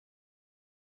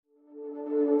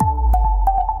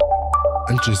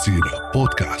الجزيرة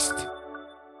بودكاست.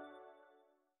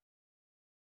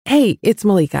 Hey, it's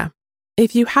Malika.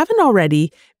 If you haven't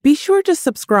already, be sure to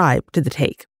subscribe to The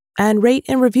Take and rate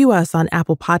and review us on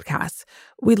Apple Podcasts.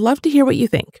 We'd love to hear what you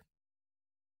think.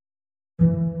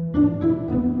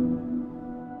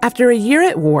 After a year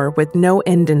at war with no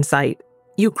end in sight,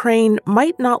 Ukraine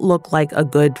might not look like a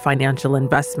good financial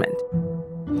investment.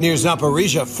 Near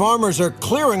Zaporizhia, farmers are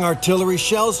clearing artillery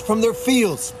shells from their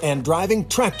fields and driving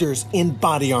tractors in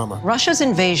body armor. Russia's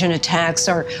invasion attacks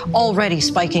are already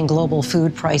spiking global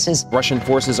food prices. Russian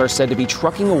forces are said to be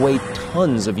trucking away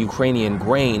tons of Ukrainian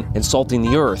grain and salting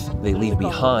the earth they leave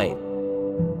behind.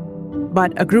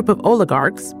 But a group of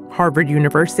oligarchs, Harvard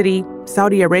University,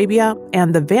 Saudi Arabia,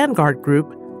 and the Vanguard Group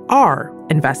are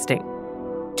investing.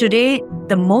 Today,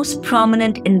 the most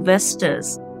prominent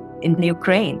investors in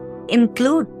Ukraine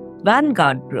include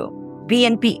Vanguard Group,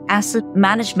 BNP Asset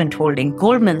Management Holding,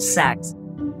 Goldman Sachs.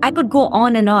 I could go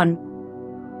on and on.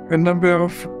 A number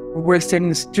of Western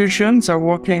institutions are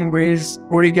working with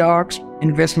oligarchs,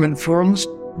 investment firms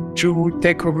to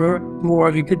take over more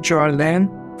agricultural land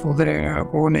for their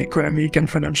own economic and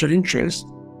financial interests.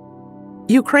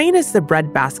 Ukraine is the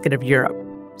breadbasket of Europe.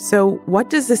 So what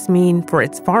does this mean for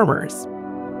its farmers?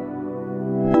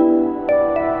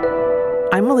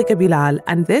 I'm Malika Bilal,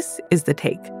 and this is The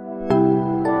Take.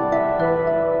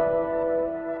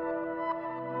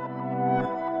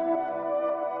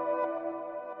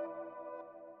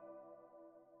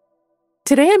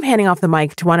 Today, I'm handing off the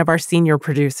mic to one of our senior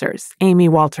producers, Amy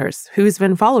Walters, who's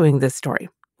been following this story.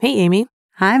 Hey, Amy.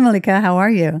 Hi, Malika. How are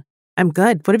you? I'm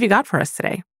good. What have you got for us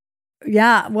today?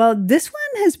 Yeah, well, this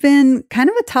one has been kind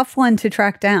of a tough one to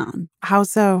track down. How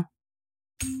so?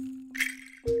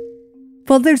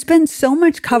 Well, there's been so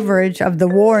much coverage of the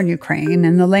war in Ukraine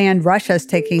and the land Russia's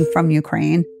taking from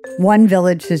Ukraine. One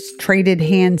village has traded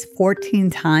hands 14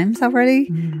 times already.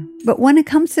 But when it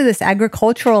comes to this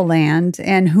agricultural land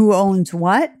and who owns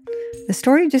what, the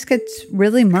story just gets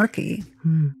really murky.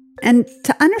 And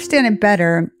to understand it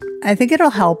better, I think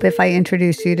it'll help if I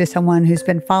introduce you to someone who's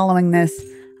been following this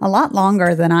a lot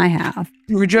longer than I have.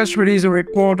 We just released a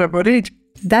report about it.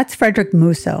 That's Frederick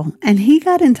Musso, and he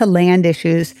got into land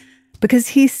issues because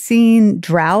he's seen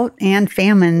drought and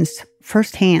famines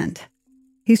firsthand.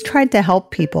 He's tried to help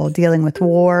people dealing with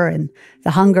war and the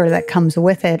hunger that comes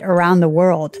with it around the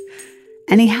world.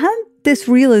 And he had this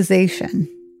realization.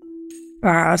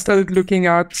 I started looking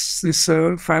at this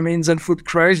famines and food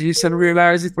crisis and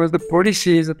realized it was the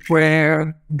policies that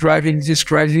were driving this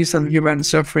crisis and human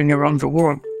suffering around the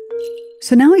world.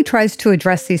 So now he tries to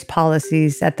address these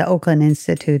policies at the Oakland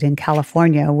Institute in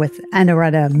California with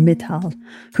Anuradha Mittal,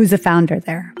 who's the founder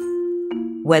there.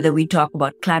 Whether we talk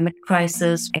about climate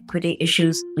crisis, equity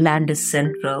issues, land is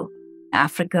central.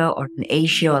 Africa or in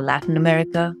Asia or Latin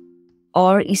America,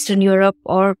 or Eastern Europe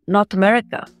or North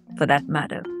America, for that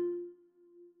matter.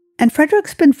 And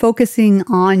Frederick's been focusing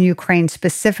on Ukraine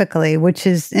specifically, which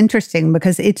is interesting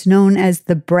because it's known as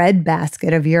the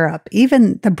breadbasket of Europe,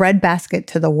 even the breadbasket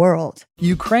to the world.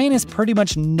 Ukraine is pretty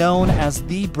much known as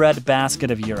the breadbasket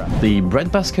of Europe. The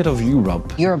breadbasket of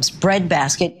Europe. Europe's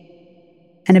breadbasket.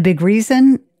 And a big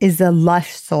reason is the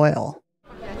lush soil.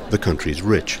 The country's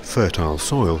rich, fertile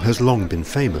soil has long been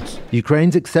famous.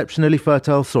 Ukraine's exceptionally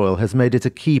fertile soil has made it a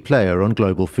key player on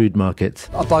global food markets.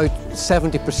 About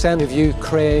 70% of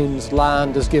Ukraine's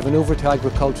land is given over to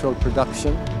agricultural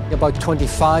production. About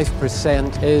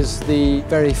 25% is the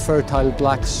very fertile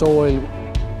black soil.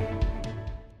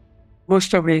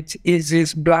 Most of it is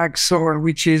this black soil,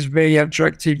 which is very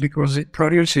attractive because it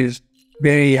produces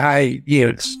very high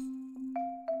yields.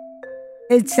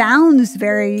 It sounds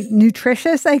very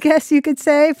nutritious, I guess you could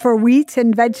say, for wheat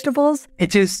and vegetables.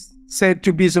 It is said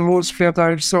to be the most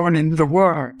fertile soil in the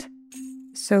world.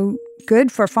 So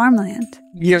good for farmland.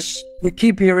 Yes, we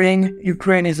keep hearing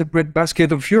Ukraine is a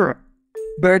breadbasket of Europe.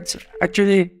 But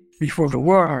actually, before the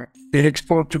war, they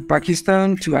export to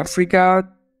Pakistan, to Africa.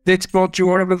 They export to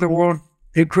all over the world.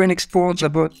 Ukraine exports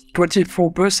about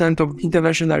 24% of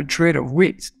international trade of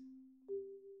wheat.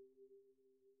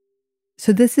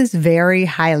 So this is very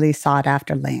highly sought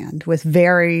after land with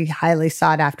very highly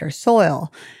sought after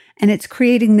soil. And it's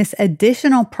creating this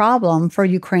additional problem for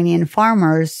Ukrainian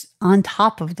farmers on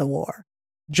top of the war.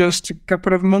 Just a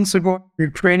couple of months ago,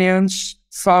 Ukrainians,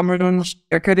 farmers,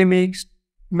 academics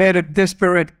made a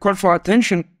desperate call for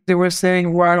attention. They were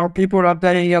saying, while our people are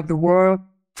dying of the war,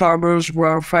 farmers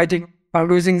were fighting, are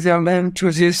losing their land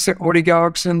to these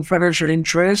oligarchs and financial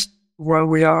interests while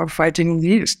we are fighting in the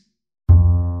East.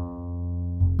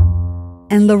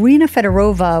 And Larina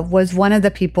Fedorova was one of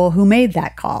the people who made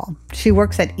that call. She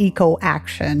works at Eco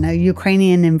Action, a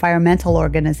Ukrainian environmental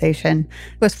organization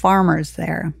with farmers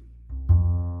there.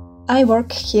 I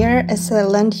work here as a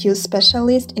land use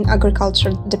specialist in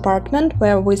agriculture department,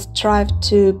 where we strive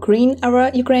to green our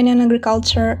Ukrainian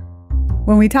agriculture.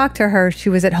 When we talked to her, she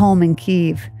was at home in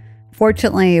Kyiv.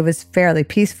 Fortunately, it was fairly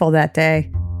peaceful that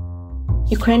day.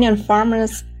 Ukrainian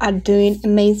farmers are doing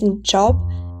an amazing job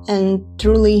and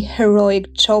truly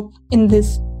heroic job in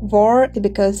this war,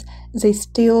 because they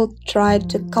still try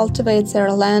to cultivate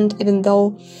their land even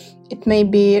though it may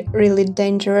be really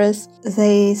dangerous.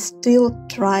 They still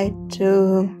try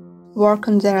to work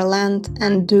on their land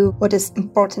and do what is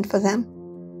important for them.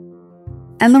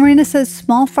 And Larina says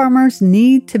small farmers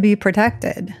need to be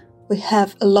protected. We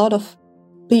have a lot of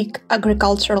big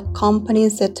agricultural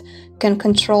companies that can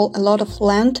control a lot of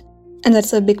land, and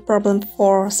that's a big problem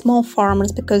for small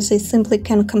farmers because they simply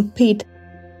can't compete.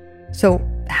 So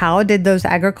how did those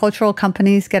agricultural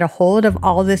companies get a hold of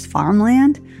all this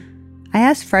farmland? I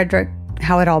asked Frederick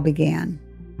how it all began.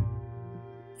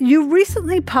 You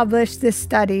recently published this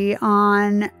study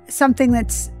on something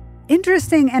that's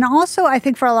interesting and also, I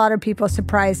think, for a lot of people,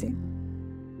 surprising.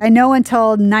 I know until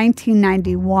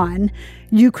 1991,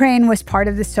 Ukraine was part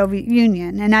of the Soviet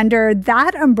Union. And under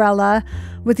that umbrella,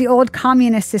 with the old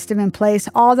communist system in place,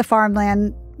 all the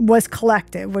farmland was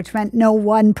collective, which meant no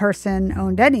one person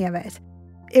owned any of it.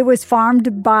 It was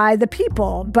farmed by the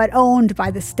people, but owned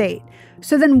by the state.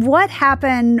 So then what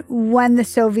happened when the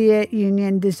Soviet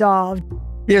Union dissolved?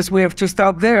 Yes, we have to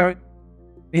start there.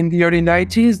 In the early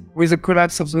 90s, with the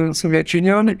collapse of the Soviet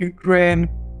Union, Ukraine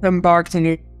embarked on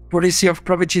a policy of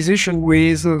privatization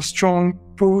with a strong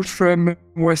push from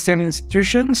Western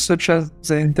institutions, such as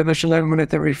the International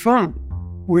Monetary Fund,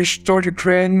 which told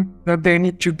Ukraine that they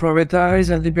need to privatize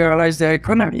and liberalize their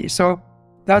economy. So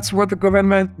that's what the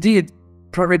government did,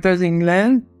 privatizing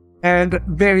land. And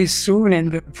very soon, in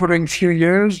the following few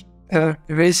years, a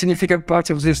very significant part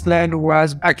of this land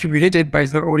was accumulated by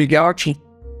the oligarchy.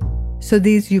 So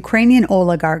these Ukrainian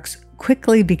oligarchs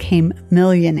quickly became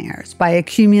millionaires by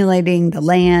accumulating the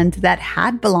land that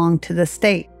had belonged to the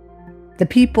state. The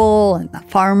people and the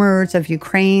farmers of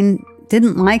Ukraine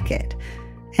didn't like it.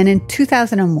 And in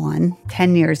 2001,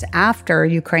 10 years after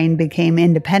Ukraine became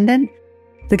independent,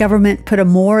 the government put a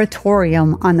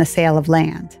moratorium on the sale of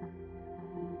land.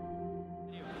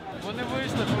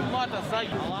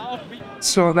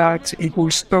 So that it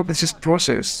will stop this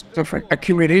process of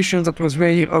accumulation that was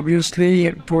very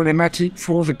obviously problematic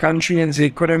for the country and the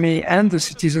economy and the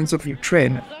citizens of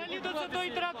Ukraine.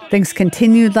 Things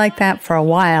continued like that for a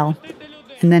while.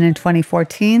 And then in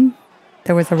 2014,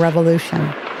 there was a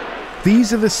revolution.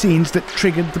 These are the scenes that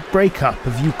triggered the breakup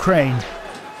of Ukraine.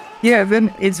 Yeah,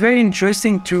 then it's very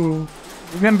interesting to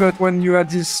remember when you had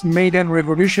this Maidan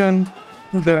revolution,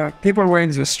 the people were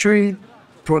in the street,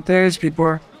 protests, people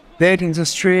were dead in the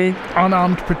street.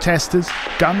 Unarmed protesters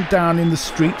gunned down in the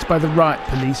streets by the riot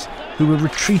police who were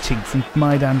retreating from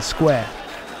Maidan Square.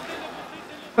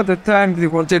 At the time, they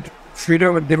wanted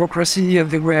freedom and democracy,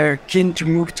 and they were keen to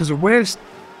move to the West,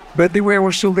 but they were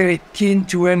also very keen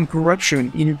to end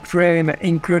corruption in Ukraine,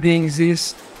 including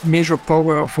this major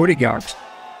power of oligarchs.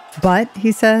 But,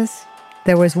 he says,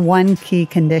 there was one key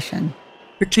condition.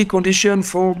 The key condition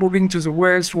for moving to the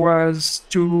West was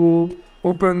to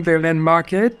open their land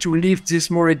market, to lift this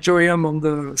moratorium on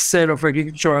the sale of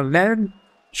agricultural land,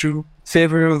 to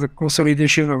favor the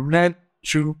consolidation of land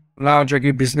to large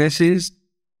agribusinesses.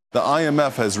 The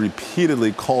IMF has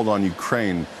repeatedly called on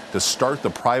Ukraine to start the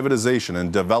privatization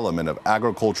and development of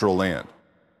agricultural land.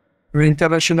 The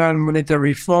International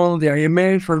Monetary Fund, the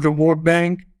IMF, and the World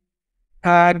Bank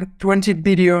had $20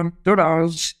 billion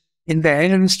in their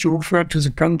hands to offer to the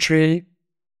country.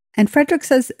 And Frederick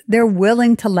says they're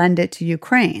willing to lend it to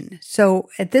Ukraine. So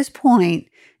at this point,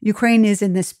 Ukraine is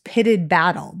in this pitted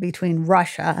battle between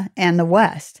Russia and the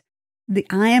West. The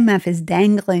IMF is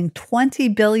dangling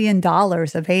 $20 billion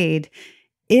of aid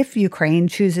if Ukraine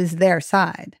chooses their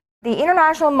side. The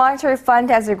International Monetary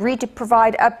Fund has agreed to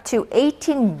provide up to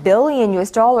 $18 billion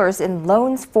in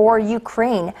loans for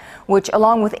Ukraine, which,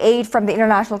 along with aid from the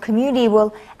international community,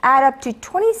 will add up to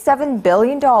 $27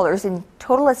 billion in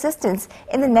total assistance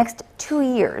in the next 2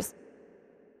 years.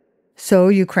 So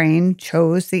Ukraine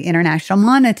chose the International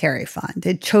Monetary Fund.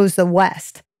 It chose the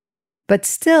West. But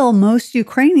still, most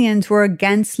Ukrainians were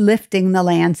against lifting the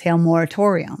land sale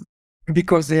moratorium.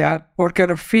 Because they had all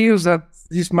kind of fears that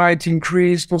this might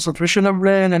increase concentration of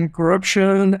land and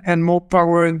corruption and more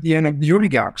power in the hand of the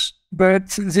oligarchs. But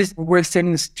this Western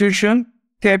institution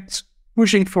kept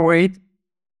pushing for it.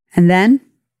 And then,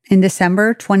 in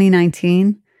December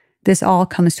 2019, This all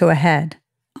comes to a head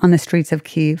on the streets of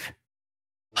Kyiv.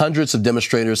 Hundreds of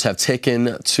demonstrators have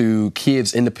taken to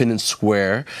Kyiv's Independence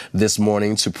Square this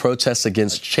morning to protest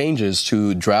against changes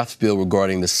to draft bill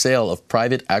regarding the sale of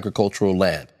private agricultural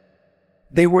land.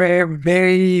 There were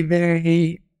very,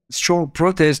 very strong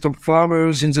protests of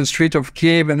farmers in the street of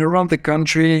Kyiv and around the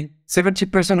country.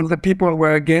 70% of the people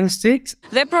were against it.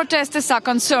 The protesters are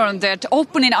concerned that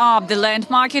opening up the land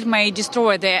market may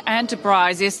destroy their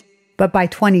enterprises. But by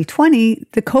 2020,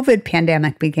 the COVID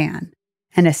pandemic began,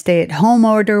 and a stay-at-home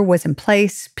order was in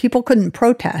place. People couldn't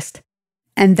protest.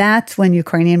 And that's when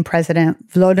Ukrainian President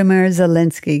Volodymyr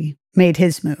Zelensky made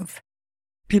his move.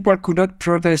 People could not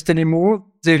protest anymore.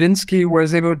 Zelensky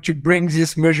was able to bring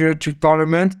this measure to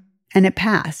parliament. And it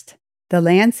passed. The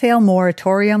land sale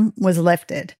moratorium was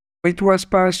lifted. It was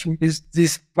passed with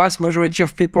this vast majority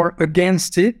of people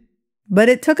against it. But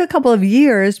it took a couple of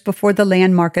years before the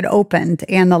land market opened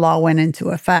and the law went into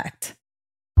effect.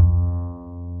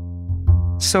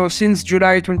 So since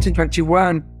July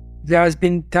 2021, there has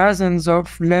been thousands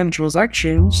of land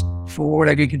transactions for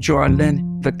agricultural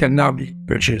land that can now be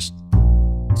purchased.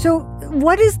 So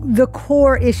what is the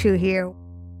core issue here?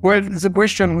 Well, the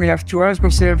question we have to ask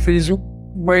ourselves is,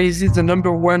 where is it the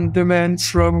number one demand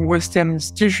from Western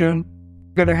institutions?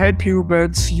 I'm going to help you,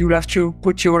 but you'll have to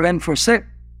put your land for sale.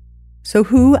 So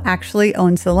who actually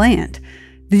owns the land?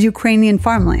 The Ukrainian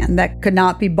farmland that could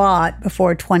not be bought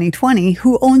before 2020,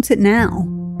 who owns it now?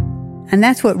 And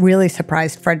that's what really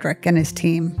surprised Frederick and his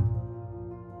team.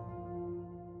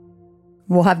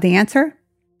 We'll have the answer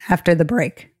after the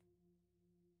break.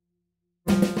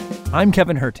 I'm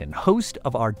Kevin Hurton, host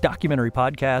of our documentary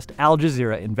podcast, Al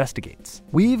Jazeera Investigates.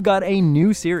 We've got a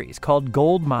new series called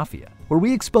Gold Mafia, where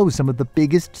we expose some of the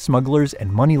biggest smugglers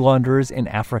and money launderers in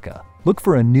Africa. Look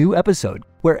for a new episode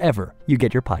wherever you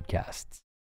get your podcasts.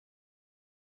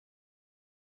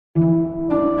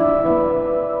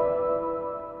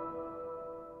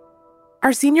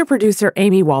 Our senior producer,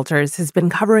 Amy Walters, has been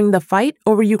covering the fight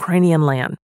over Ukrainian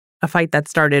land, a fight that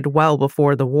started well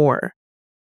before the war.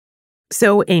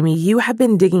 So, Amy, you have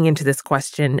been digging into this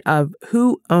question of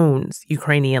who owns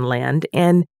Ukrainian land,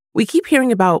 and we keep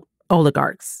hearing about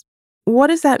oligarchs. What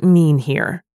does that mean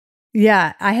here?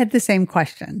 Yeah, I had the same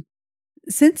question.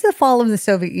 Since the fall of the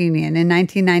Soviet Union in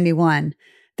 1991,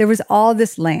 there was all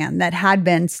this land that had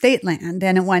been state land,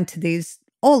 and it went to these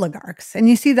oligarchs. And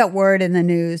you see that word in the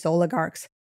news, oligarchs.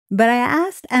 But I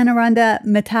asked Anuranda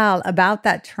Mittal about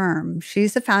that term.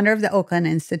 She's the founder of the Oakland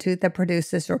Institute that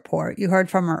produced this report. You heard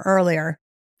from her earlier.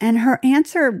 And her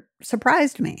answer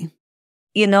surprised me.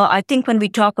 You know, I think when we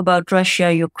talk about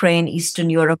Russia, Ukraine, Eastern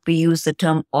Europe, we use the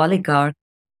term oligarch.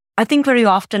 I think very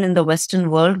often in the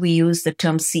Western world, we use the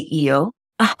term CEO.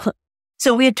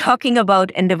 So we're talking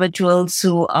about individuals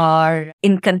who are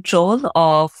in control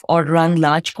of or run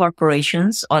large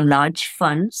corporations or large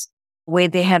funds, where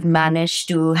they have managed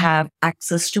to have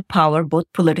access to power, both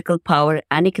political power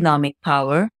and economic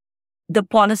power. The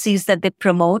policies that they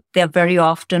promote, they're very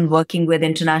often working with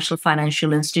international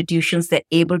financial institutions. They're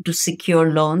able to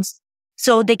secure loans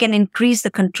so they can increase the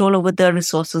control over the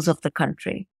resources of the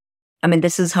country. I mean,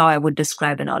 this is how I would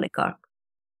describe an oligarch.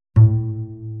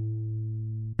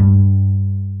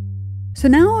 So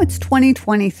now it's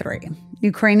 2023.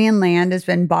 Ukrainian land has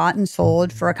been bought and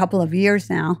sold for a couple of years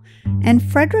now, and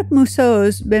Frederick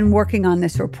Mousseau's been working on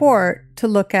this report to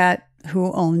look at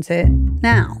who owns it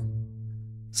now.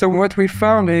 So what we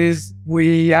found is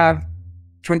we have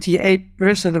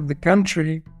 28% of the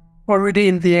country already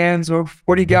in the hands of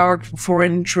oligarchs,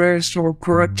 foreign interests, or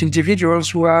corrupt individuals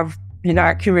who have been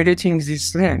accumulating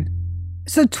this land.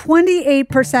 So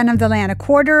 28% of the land, a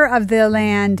quarter of the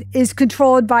land, is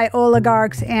controlled by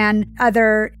oligarchs and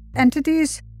other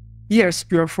entities? Yes,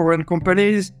 you have foreign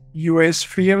companies, U.S.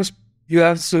 firms. You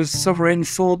have the sovereign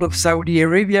fund of Saudi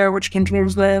Arabia, which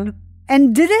controls land.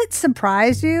 And did it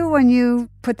surprise you when you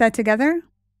put that together?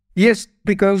 Yes,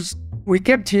 because we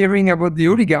kept hearing about the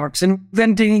oligarchs. And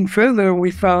then digging further,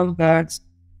 we found that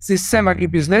these same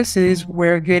agribusinesses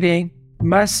were getting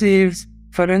massive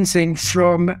financing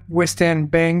from Western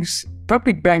banks,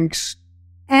 public banks.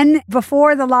 And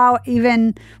before the law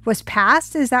even was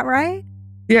passed, is that right?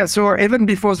 Yeah, so even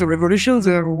before the revolution,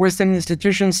 the Western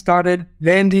institutions started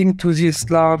lending to these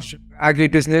large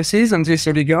agribusinesses and these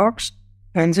oligarchs.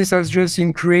 And this has just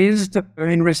increased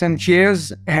in recent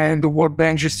years, and the World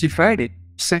Bank justified it,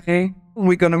 saying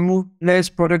we're going to move less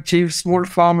productive small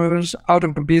farmers out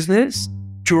of the business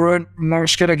to run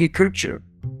large-scale agriculture.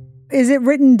 Is it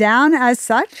written down as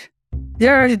such?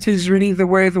 Yeah, it is really the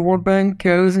way the World Bank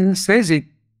says it.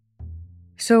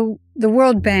 So the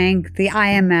World Bank, the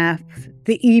IMF,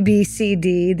 the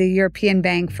EBCD, the European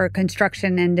Bank for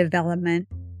Construction and Development,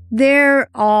 they're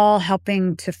all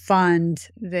helping to fund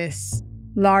this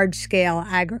large-scale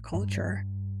agriculture.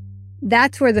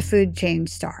 That's where the food chain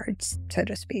starts, so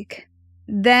to speak.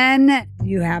 Then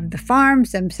you have the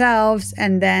farms themselves,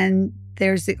 and then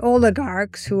there's the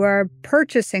oligarchs who are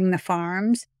purchasing the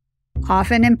farms,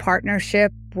 often in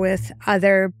partnership with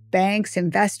other banks,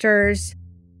 investors.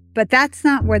 But that's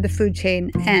not where the food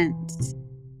chain ends.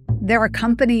 There are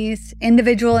companies,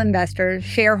 individual investors,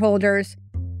 shareholders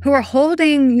who are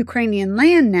holding Ukrainian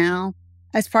land now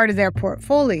as part of their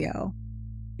portfolio.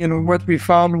 What we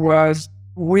found was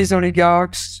with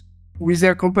oligarchs, with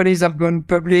their companies have gone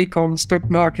public on stock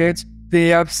markets, they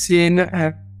have seen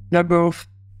a number of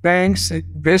banks,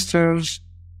 investors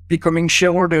becoming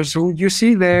shareholders. So you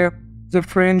see there the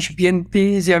French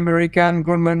BNP, the American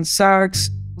Goldman Sachs.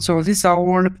 So these are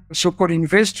all so-called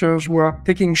investors who are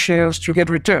taking shares to get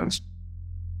returns.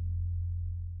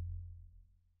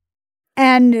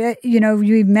 And,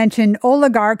 you mentioned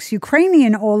oligarchs,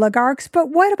 Ukrainian oligarchs, but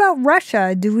what about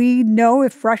Russia? Do we know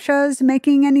if Russia is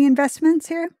making any investments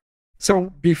here?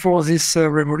 So before this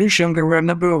revolution, there were a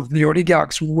number of the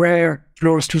oligarchs who were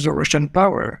close to the Russian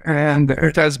power. And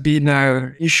it has been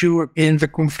an issue in the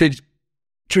conflict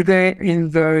today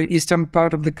in the eastern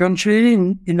part of the country,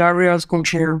 in areas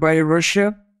controlled by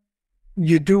Russia.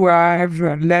 You do have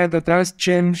land that has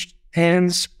changed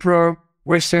hands from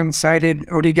Western-sided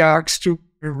oligarchs to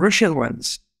Russian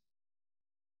ones.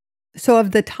 So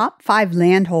of the top 5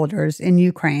 landholders in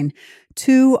Ukraine,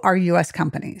 2 are U.S.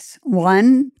 companies,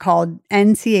 one called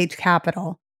NCH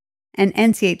Capital, and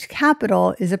NCH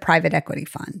Capital is a private equity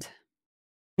fund.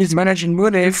 It's managing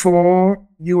money for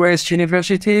U.S.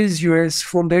 universities, U.S.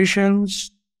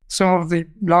 foundations, some of the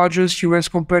largest U.S.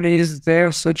 companies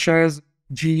there, such as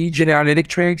GE, General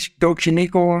Electric, Dow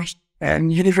Chemical,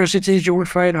 and universities. You will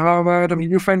find Harvard.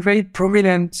 You find very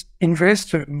prominent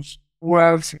investors who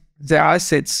have their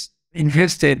assets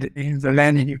invested in the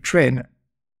land in Ukraine.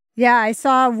 Yeah, I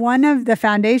saw one of the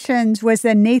foundations was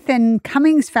the Nathan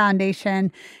Cummings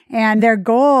Foundation, and their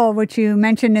goal, which you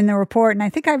mentioned in the report, and I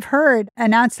think I've heard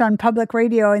announced on public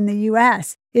radio in the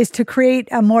U.S., is to create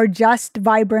a more just,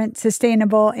 vibrant,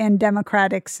 sustainable, and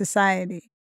democratic society.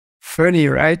 Funny,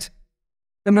 right?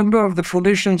 A number of the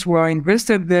foundations who are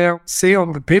invested there say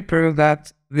on the paper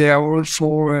that they are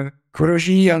also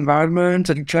ecology, environment,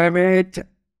 and climate.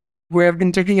 We have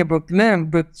been talking about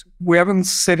land, but we haven't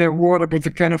said a word about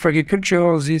the kind of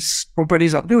agriculture these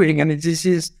companies are doing. And this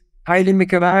is highly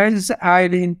mechanized,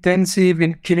 highly intensive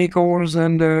in chemicals.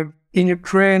 And in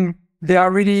Ukraine, they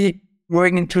are really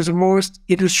going into the most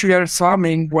industrial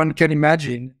farming one can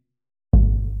imagine.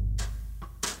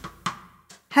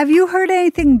 Have you heard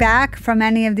anything back from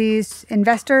any of these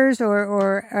investors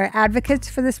or advocates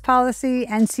for this policy?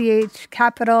 NCH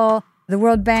Capital, the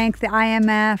World Bank, the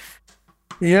IMF?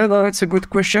 Yeah, that's a good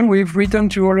question. We've written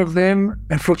to all of them.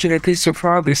 Unfortunately, so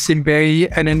far, they seem very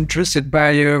uninterested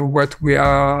by what we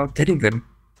are telling them.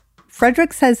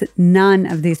 Frederick says none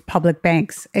of these public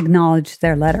banks acknowledged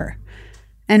their letter.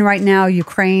 And right now,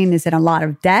 Ukraine is in a lot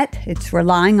of debt. It's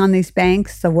relying on these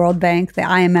banks, the World Bank, the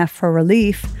IMF, for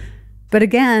relief. But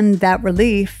again, that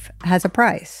relief has a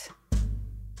price.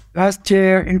 Last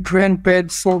year, Ukraine paid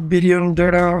 $4 billion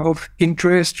of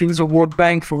interest to the World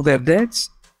Bank for their debts.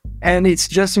 And it's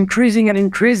just increasing and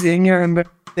increasing. And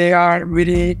they are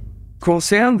really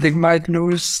concerned. They might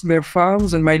lose their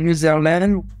farms and might lose their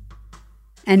land.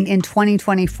 And in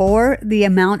 2024, the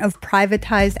amount of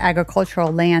privatized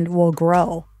agricultural land will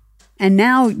grow. And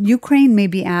now Ukraine may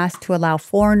be asked to allow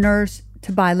foreigners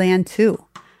to buy land too.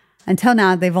 Until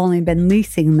now, they've only been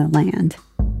leasing the land.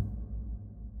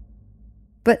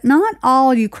 But not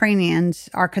all Ukrainians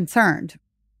are concerned.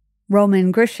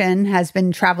 Roman Grishin has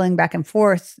been traveling back and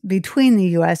forth between the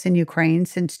U.S. and Ukraine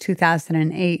since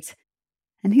 2008.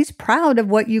 And he's proud of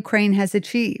what Ukraine has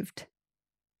achieved.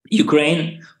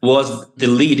 Ukraine was the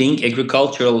leading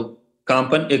agricultural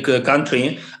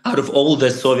country out of all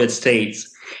the Soviet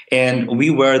states. And we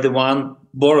were the one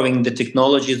borrowing the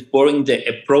technologies, borrowing the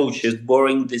approaches,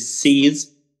 borrowing the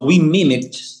seeds. We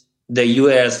mimicked the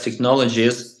US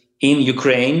technologies in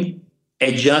Ukraine,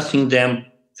 adjusting them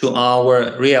to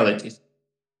our realities.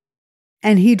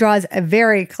 And he draws a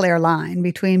very clear line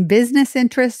between business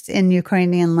interests in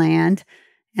Ukrainian land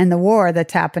and the war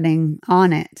that's happening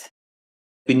on it.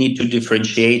 We need to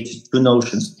differentiate two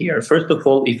notions here. First of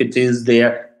all, if it is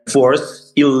the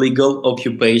forced, illegal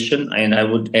occupation, and I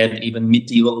would add even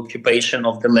medieval occupation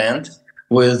of the land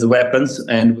with weapons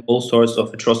and all sorts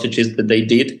of atrocities that they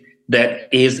did, that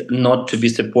is not to be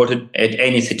supported at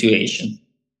any situation.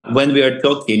 When we are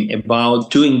talking about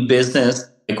doing business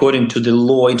according to the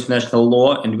law, international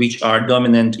law, and which are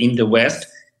dominant in the West,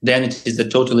 then it is a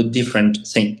totally different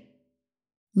thing.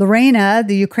 Lorena,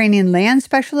 the Ukrainian land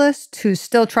specialist who's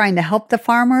still trying to help the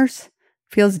farmers,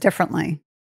 feels differently.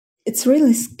 It's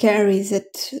really scary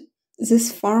that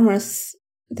these farmers,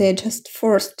 they're just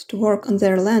forced to work on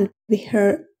their land. We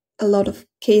heard a lot of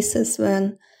cases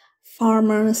when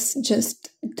farmers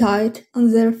just died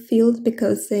on their field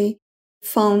because they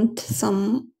found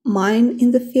some mine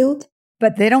in the field.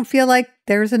 But they don't feel like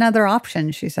there's another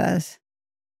option, she says.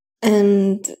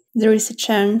 And there is a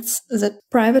chance that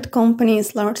private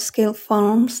companies, large-scale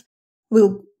farms,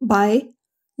 will buy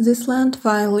this land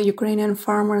while Ukrainian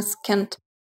farmers can't.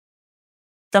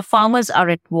 The farmers are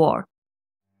at war.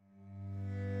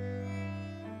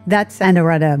 That's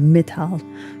Anuradha Mittal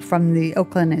from the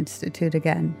Oakland Institute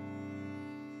again.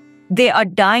 They are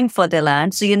dying for their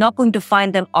land, so you're not going to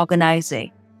find them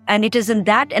organizing. And it is in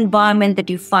that environment that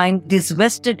you find these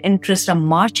vested interests are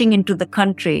marching into the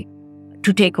country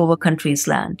to take over country's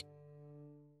land.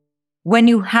 When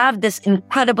you have this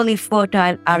incredibly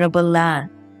fertile arable land,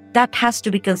 that has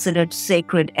to be considered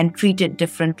sacred and treated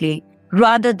differently,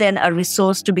 rather than a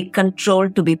resource to be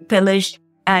controlled, to be pillaged,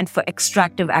 and for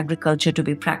extractive agriculture to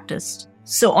be practiced.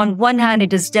 So on one hand,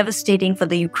 it is devastating for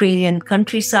the Ukrainian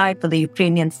countryside, for the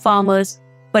Ukrainian farmers,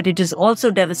 but it is also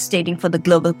devastating for the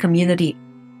global community.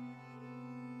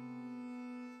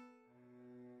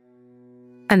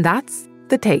 And that's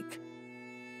The Take.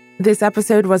 This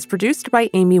episode was produced by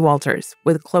Amy Walters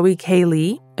with Chloe K.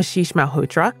 Lee, Ashish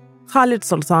Malhotra, Khalid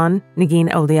Sultan, Negin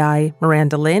Oliai,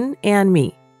 Miranda Lynn, and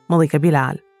me, Malika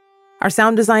Bilal. Our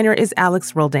sound designer is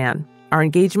Alex Roldan. Our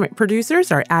engagement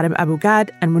producers are Adam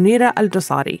Abugad and Munira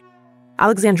Al-Dosari.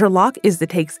 Alexandra Locke is The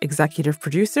Take's executive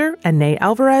producer, and Nay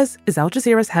Alvarez is Al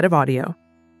Jazeera's head of audio.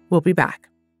 We'll be back.